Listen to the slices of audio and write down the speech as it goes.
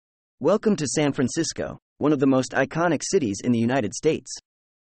Welcome to San Francisco, one of the most iconic cities in the United States.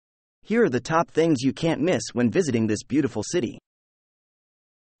 Here are the top things you can't miss when visiting this beautiful city.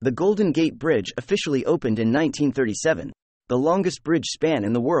 The Golden Gate Bridge officially opened in 1937, the longest bridge span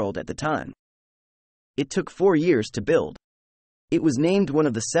in the world at the time. It took 4 years to build. It was named one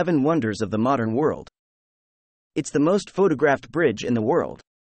of the 7 wonders of the modern world. It's the most photographed bridge in the world.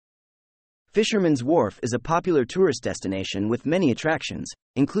 Fisherman's Wharf is a popular tourist destination with many attractions,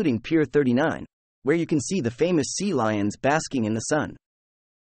 including Pier 39, where you can see the famous sea lions basking in the sun.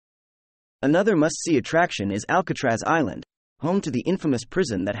 Another must-see attraction is Alcatraz Island, home to the infamous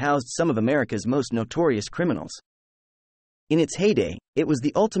prison that housed some of America's most notorious criminals. In its heyday, it was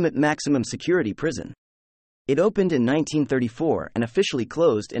the ultimate maximum security prison. It opened in 1934 and officially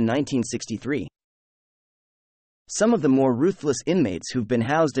closed in 1963. Some of the more ruthless inmates who've been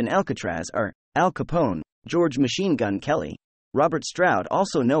housed in Alcatraz are Al Capone, George Machine Gun Kelly, Robert Stroud,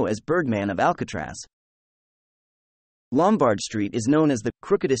 also known as Birdman of Alcatraz. Lombard Street is known as the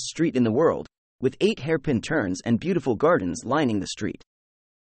crookedest street in the world, with 8 hairpin turns and beautiful gardens lining the street.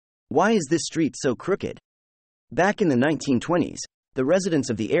 Why is this street so crooked? Back in the 1920s, the residents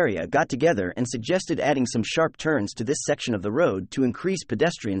of the area got together and suggested adding some sharp turns to this section of the road to increase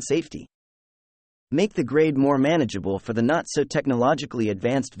pedestrian safety. Make the grade more manageable for the not-so-technologically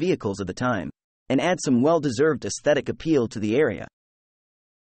advanced vehicles of the time, and add some well-deserved aesthetic appeal to the area.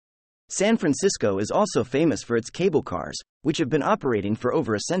 San Francisco is also famous for its cable cars, which have been operating for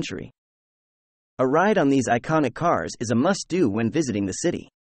over a century. A ride on these iconic cars is a must-do when visiting the city.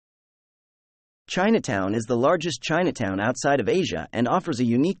 Chinatown is the largest Chinatown outside of Asia and offers a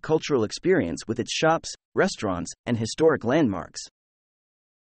unique cultural experience with its shops, restaurants, and historic landmarks.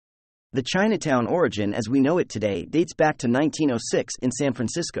 The Chinatown origin as we know it today dates back to 1906 in San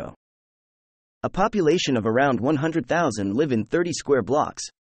Francisco. A population of around 100,000 live in 30 square blocks.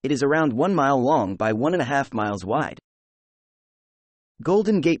 It is around 1 mile long by 1.5 miles wide.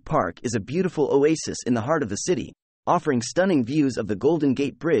 Golden Gate Park is a beautiful oasis in the heart of the city, offering stunning views of the Golden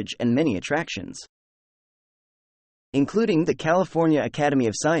Gate Bridge and many attractions, including the California Academy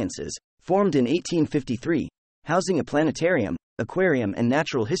of Sciences, formed in 1853, housing a planetarium, aquarium and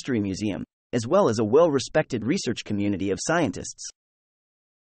natural history museum, as well as a well-respected research community of scientists.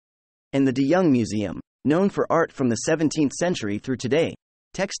 And the De Young Museum, known for art from the 17th century through today,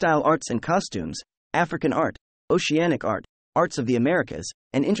 textile arts and costumes, African art, oceanic art, arts of the Americas,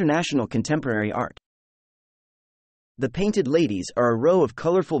 and international contemporary art. The Painted Ladies are a row of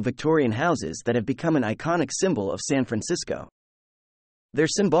colorful Victorian houses that have become an iconic symbol of San Francisco. They're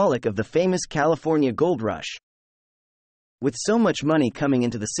symbolic of the famous California Gold Rush. With so much money coming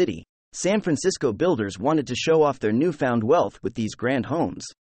into the city, San Francisco builders wanted to show off their newfound wealth with these grand homes.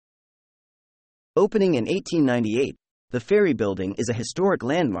 Opening in 1898, the Ferry Building is a historic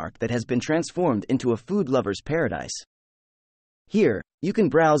landmark that has been transformed into a food lover's paradise. Here, you can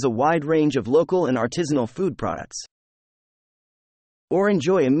browse a wide range of local and artisanal food products, or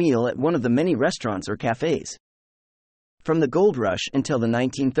enjoy a meal at one of the many restaurants or cafes. From the Gold Rush until the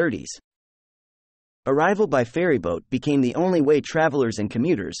 1930s, arrival by ferryboat became the only way travelers and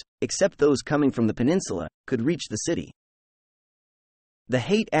commuters, except those coming from the peninsula, could reach the city. The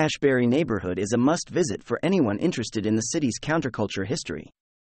Haight-Ashbury neighborhood is a must-visit for anyone interested in the city's counterculture history.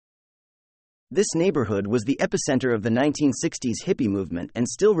 This neighborhood was the epicenter of the 1960s hippie movement and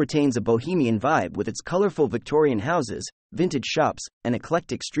still retains a bohemian vibe with its colorful Victorian houses, vintage shops, and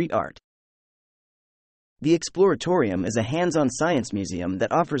eclectic street art. The Exploratorium is a hands-on science museum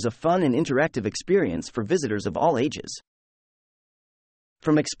that offers a fun and interactive experience for visitors of all ages.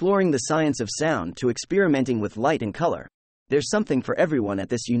 From exploring the science of sound to experimenting with light and color, there's something for everyone at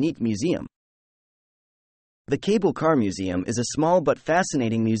this unique museum. The Cable Car Museum is a small but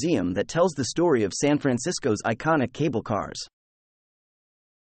fascinating museum that tells the story of San Francisco's iconic cable cars.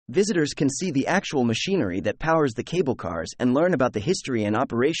 Visitors can see the actual machinery that powers the cable cars and learn about the history and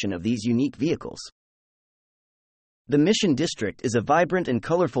operation of these unique vehicles. The Mission District is a vibrant and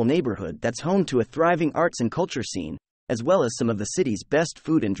colorful neighborhood that's home to a thriving arts and culture scene, as well as some of the city's best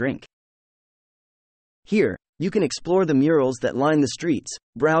food and drink. Here, you can explore the murals that line the streets,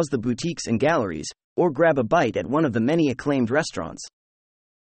 browse the boutiques and galleries, or grab a bite at one of the many acclaimed restaurants.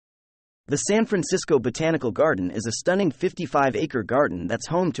 The San Francisco Botanical Garden is a stunning 55-acre garden that's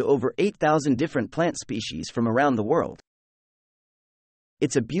home to over 8,000 different plant species from around the world.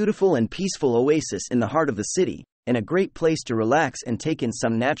 It's a beautiful and peaceful oasis in the heart of the city, and a great place to relax and take in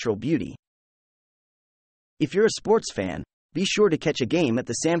some natural beauty. If you're a sports fan, be sure to catch a game at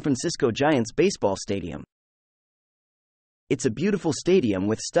the San Francisco Giants baseball stadium. It's a beautiful stadium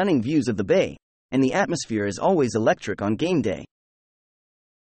with stunning views of the bay, and the atmosphere is always electric on game day.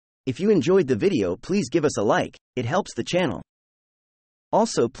 If you enjoyed the video, please give us a like, it helps the channel.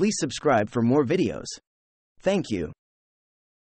 Also, please subscribe for more videos. Thank you.